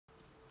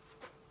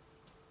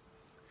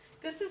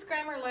This is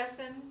Grammar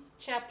Lesson,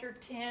 Chapter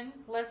 10,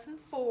 Lesson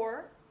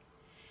 4,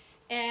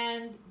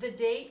 and the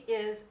date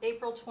is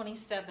April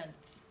 27th.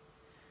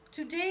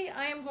 Today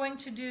I am going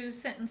to do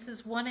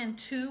sentences 1 and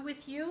 2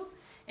 with you,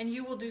 and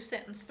you will do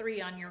sentence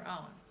 3 on your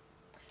own.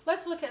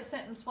 Let's look at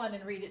sentence 1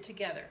 and read it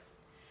together.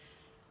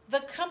 The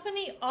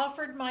company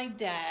offered my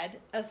dad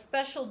a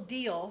special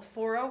deal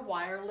for a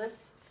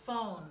wireless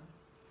phone.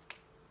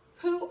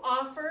 Who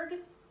offered?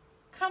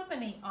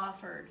 Company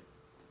offered.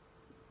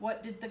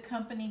 What did the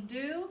company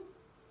do?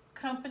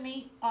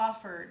 Company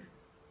offered.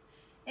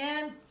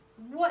 And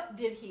what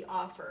did he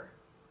offer?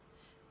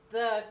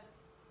 The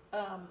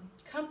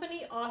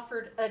company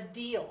offered a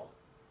deal.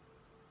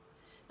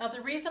 Now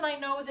the reason I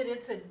know that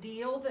it's a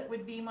deal that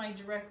would be my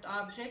direct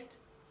object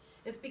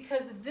is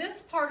because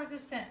this part of the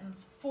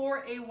sentence,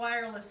 for a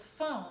wireless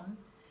phone,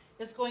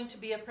 is going to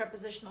be a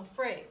prepositional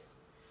phrase.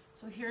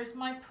 So here's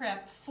my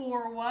prep.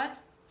 For what?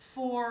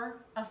 For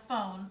a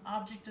phone,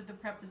 object of the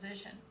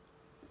preposition.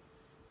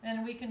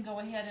 Then we can go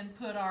ahead and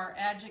put our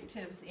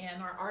adjectives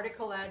in, our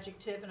article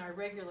adjective and our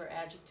regular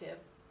adjective.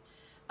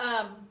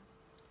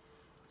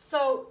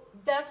 So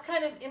that's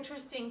kind of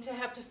interesting to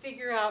have to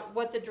figure out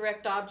what the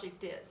direct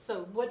object is.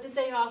 So what did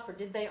they offer?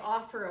 Did they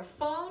offer a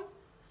phone?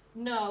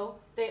 No,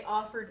 they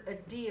offered a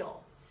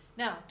deal.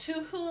 Now,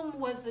 to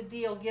whom was the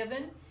deal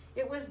given?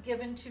 It was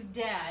given to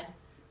Dad.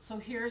 So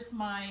here's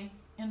my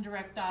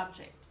indirect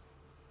object.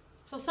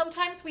 So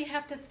sometimes we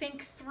have to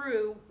think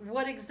through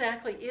what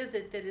exactly is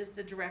it that is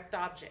the direct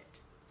object.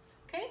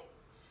 Okay?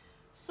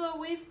 So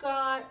we've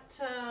got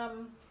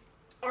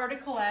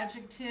article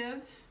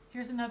adjective.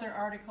 Here's another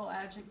article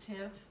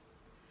adjective.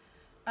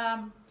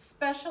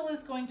 Special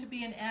is going to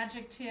be an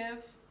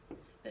adjective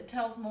that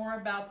tells more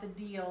about the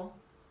deal.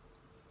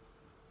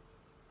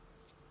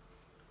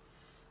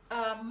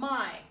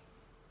 My,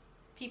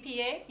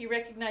 PPA, you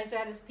recognize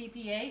that as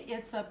PPA.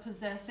 It's a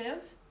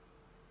possessive.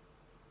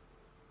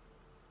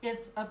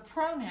 It's a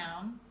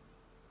pronoun,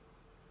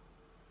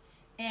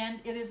 and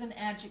it is an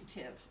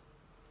adjective,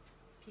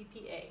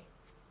 PPA.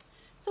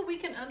 So we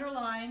can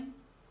underline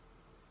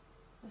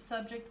the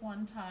subject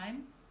one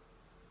time.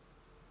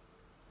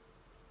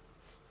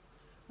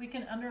 We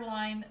can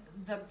underline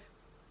the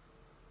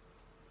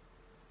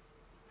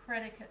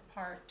predicate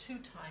part 2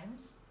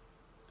 times.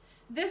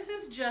 This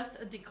is just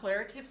a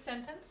declarative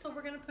sentence, so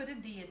we're going to put a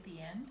D at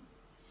the end.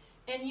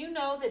 And you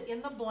know that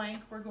in the blank,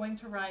 we're going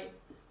to write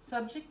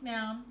subject,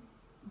 noun,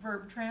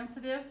 verb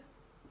transitive,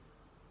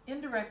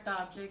 indirect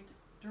object,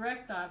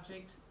 direct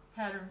object,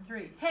 pattern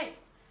 3. Hey,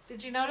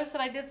 did you notice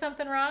that I did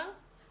something wrong?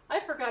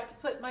 I forgot to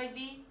put my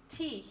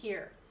VT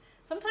here.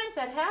 Sometimes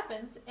that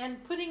happens,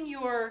 and putting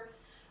your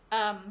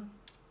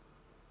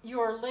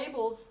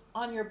labels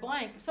on your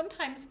blank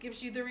sometimes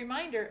gives you the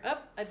reminder,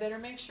 I better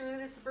make sure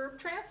that it's verb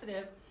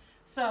transitive.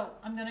 So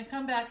I'm going to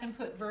come back and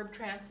put verb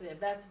transitive.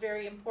 That's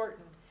very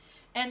important.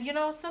 And you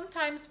know,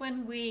 sometimes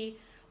when we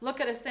look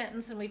at a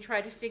sentence and we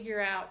try to figure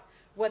out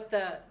what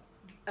the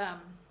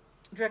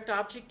direct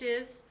object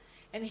is.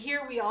 And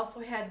here we also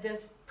had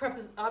this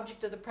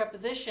object of the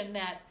preposition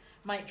that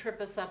might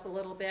trip us up a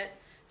little bit.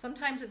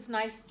 Sometimes it's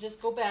nice to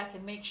just go back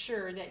and make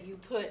sure that you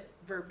put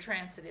verb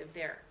transitive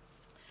there.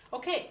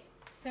 Okay,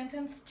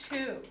 sentence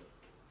 2.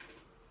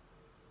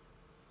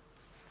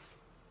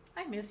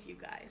 I miss you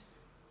guys.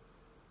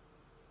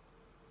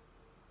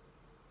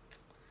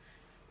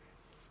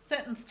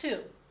 Sentence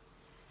 2.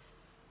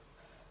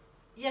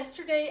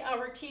 Yesterday,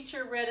 our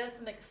teacher read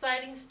us an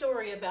exciting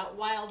story about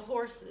wild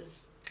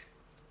horses.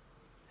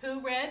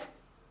 Who read?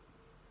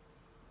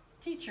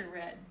 Teacher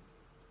read.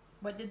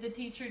 What did the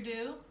teacher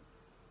do?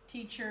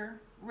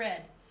 Teacher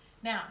read.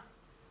 Now,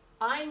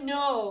 I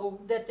know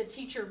that the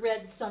teacher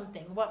read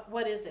something.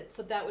 What is it?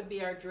 So that would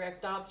be our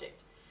direct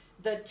object.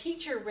 The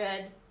teacher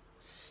read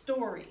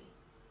story.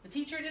 The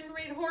teacher didn't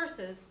read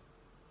horses.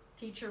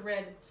 Teacher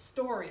read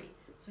story.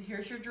 So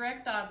here's your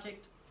direct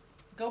object.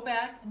 Go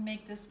back and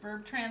make this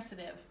verb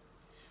transitive.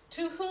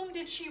 To whom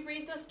did she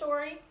read the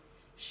story?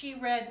 She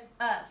read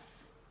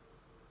us.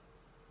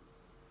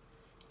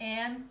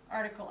 And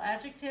article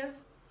adjective,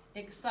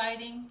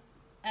 exciting,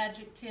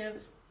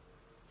 adjective.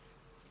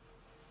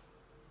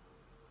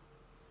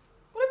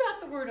 What about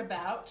the word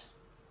about?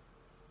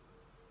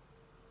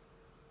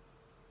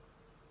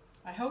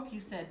 I hope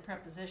you said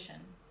preposition.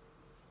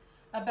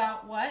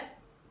 About what?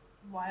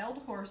 Wild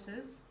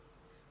horses.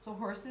 So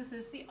horses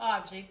is the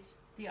object.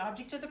 The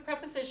object of the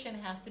preposition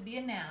has to be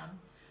a noun.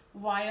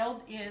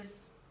 Wild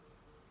is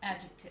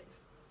adjective.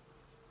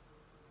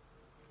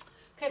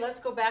 Okay, let's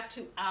go back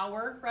to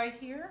our right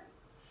here.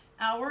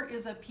 Our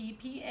is a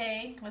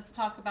PPA. Let's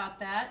talk about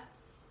that.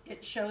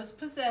 It shows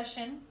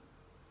possession.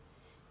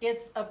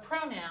 It's a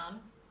pronoun.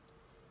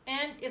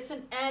 And it's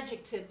an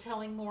adjective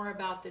telling more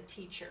about the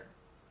teacher.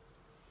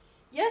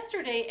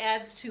 Yesterday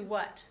adds to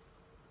what?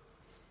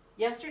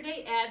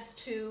 Yesterday adds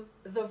to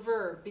the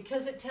verb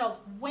because it tells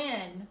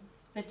when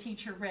the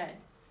teacher read.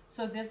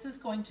 So this is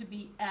going to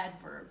be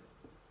adverb.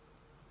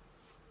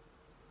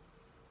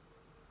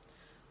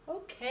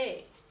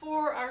 Okay,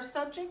 for our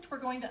subject, we're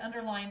going to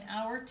underline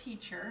our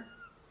teacher.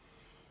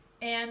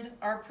 And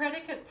our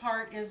predicate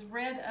part is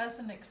read us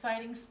an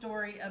exciting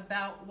story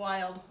about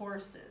wild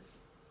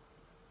horses.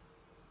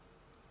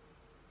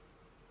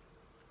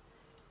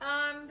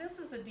 This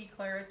is a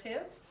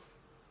declarative.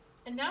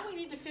 And now we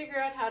need to figure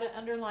out how to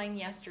underline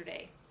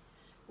yesterday.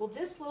 Well,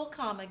 this little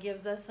comma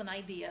gives us an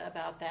idea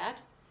about that.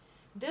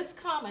 This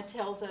comma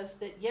tells us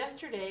that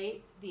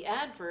yesterday, the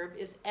adverb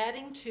is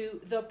adding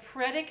to the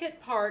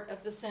predicate part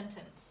of the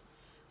sentence.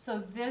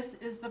 So this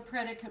is the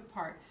predicate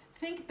part.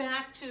 Think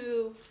back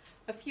to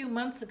a few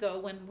months ago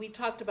when we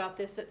talked about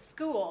this at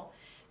school,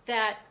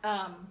 that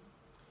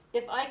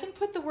if I can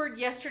put the word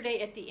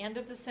yesterday at the end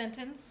of the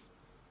sentence,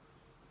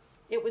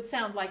 it would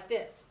sound like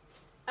this.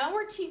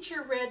 Our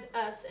teacher read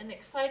us an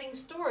exciting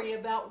story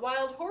about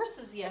wild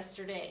horses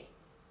yesterday.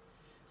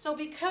 So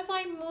because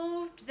I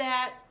moved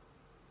that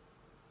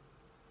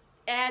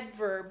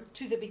adverb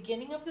to the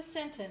beginning of the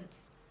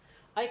sentence,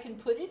 I can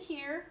put it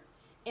here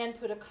and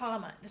put a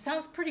comma. It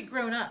sounds pretty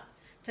grown up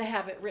to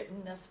have it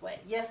written this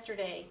way.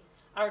 Yesterday,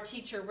 our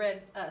teacher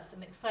read us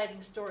an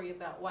exciting story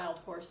about wild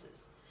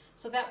horses.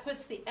 So that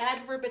puts the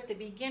adverb at the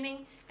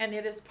beginning, and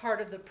it is part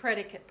of the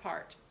predicate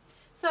part.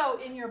 So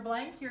in your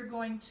blank, you're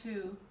going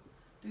to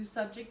do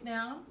subject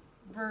noun,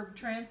 verb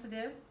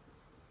transitive,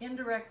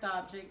 indirect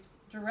object,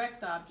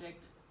 direct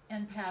object,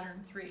 and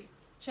pattern 3.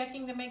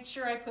 Checking to make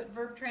sure I put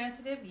verb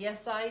transitive.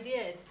 Yes, I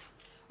did.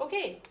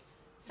 Okay,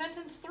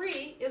 sentence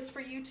 3 is for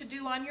you to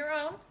do on your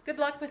own. Good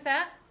luck with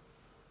that.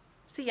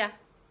 See ya.